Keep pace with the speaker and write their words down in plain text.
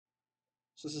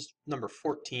So this is number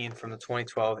 14 from the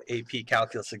 2012 AP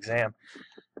Calculus exam.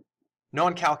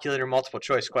 Non-calculator multiple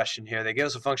choice question here. They give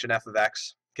us a function f of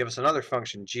x, give us another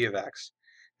function g of x.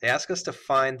 They ask us to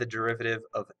find the derivative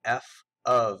of f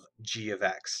of g of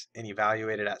x and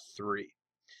evaluate it at 3.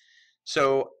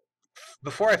 So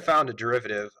before I found a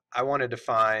derivative, I wanted to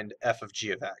find f of g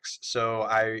of x. So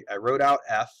I wrote out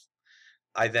f.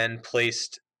 I then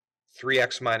placed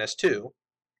 3x minus 2,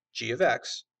 g of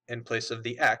x, in place of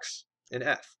the x in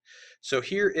f. So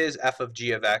here is f of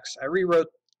g of x. I rewrote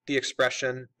the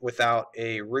expression without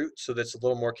a root, so that's a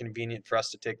little more convenient for us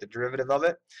to take the derivative of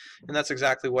it. And that's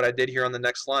exactly what I did here on the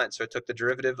next line. So I took the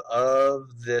derivative of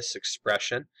this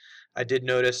expression. I did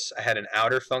notice I had an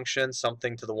outer function,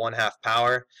 something to the 1/2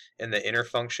 power, and the inner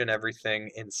function,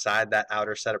 everything inside that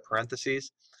outer set of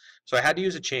parentheses. So I had to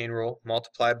use a chain rule,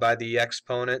 multiply by the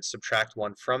exponent, subtract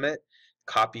 1 from it,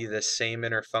 copy the same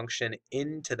inner function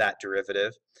into that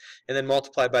derivative, and then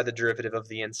multiply by the derivative of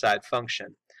the inside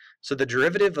function. So the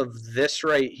derivative of this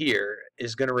right here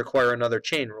is going to require another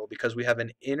chain rule because we have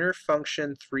an inner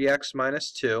function 3x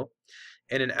minus 2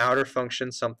 and an outer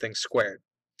function something squared.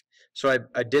 So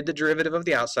I did the derivative of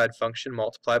the outside function,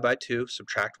 multiply by 2,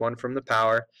 subtract 1 from the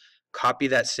power, copy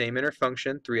that same inner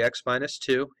function, 3x minus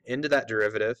 2, into that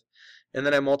derivative, and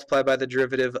then I multiply by the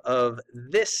derivative of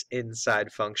this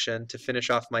inside function to finish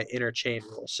off my inner chain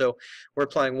rule. So we're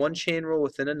applying one chain rule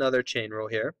within another chain rule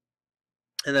here,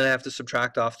 and then I have to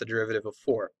subtract off the derivative of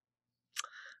 4.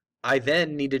 I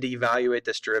then needed to evaluate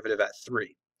this derivative at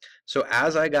 3. So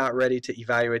as I got ready to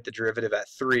evaluate the derivative at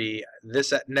 3,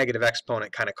 this negative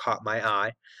exponent kind of caught my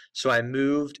eye. So I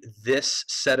moved this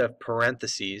set of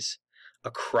parentheses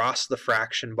across the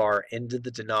fraction bar into the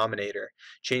denominator,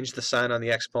 changed the sign on the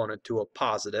exponent to a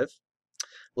positive,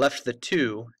 left the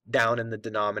 2 down in the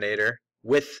denominator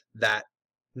with that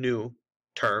new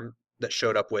term that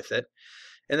showed up with it,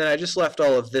 and then I just left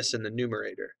all of this in the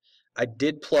numerator. I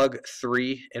did plug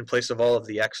 3 in place of all of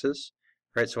the x's.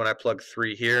 Right, so when I plug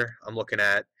 3 here, I'm looking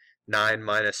at 9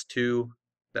 minus 2.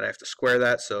 Then I have to square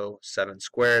that, so 7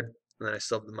 squared. And then I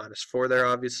still have the minus 4 there,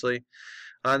 obviously.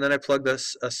 And then I plug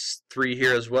this 3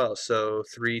 here as well. So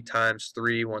 3 times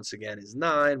 3, once again, is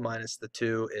 9, minus the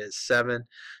 2 is 7.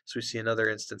 So we see another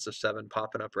instance of 7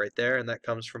 popping up right there, and that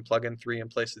comes from plugging 3 in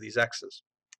place of these x's.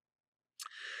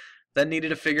 Then needed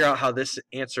to figure out how this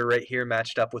answer right here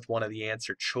matched up with one of the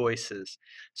answer choices.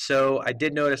 So I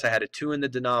did notice I had a 2 in the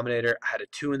denominator, I had a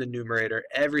 2 in the numerator,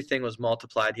 everything was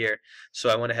multiplied here, so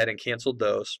I went ahead and canceled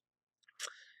those.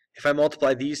 If I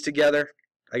multiply these together,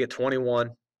 I get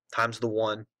 21 times the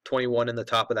 1, 21 in the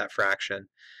top of that fraction.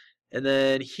 And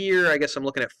then here, I guess I'm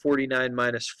looking at 49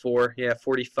 minus 4, yeah,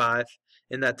 45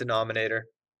 in that denominator.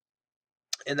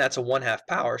 And that's a 1/2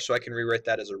 power, so I can rewrite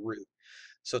that as a root.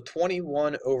 So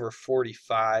 21 over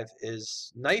 45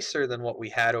 is nicer than what we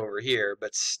had over here,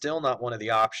 but still not one of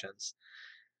the options.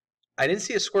 I didn't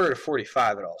see a square root of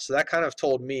 45 at all, so that kind of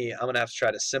told me I'm going to have to try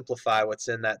to simplify what's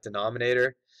in that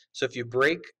denominator. So if you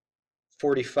break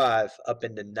 45 up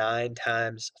into 9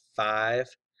 times 5,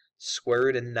 square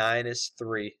root of 9 is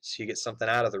 3, so you get something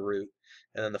out of the root,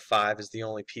 and then the 5 is the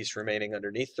only piece remaining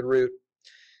underneath the root.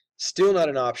 Still not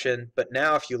an option, but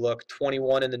now if you look,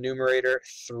 21 in the numerator,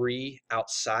 3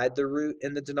 outside the root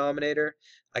in the denominator,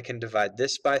 I can divide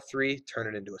this by 3, turn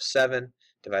it into a 7,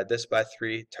 divide this by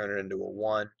 3, turn it into a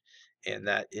 1, and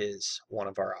that is one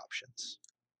of our options.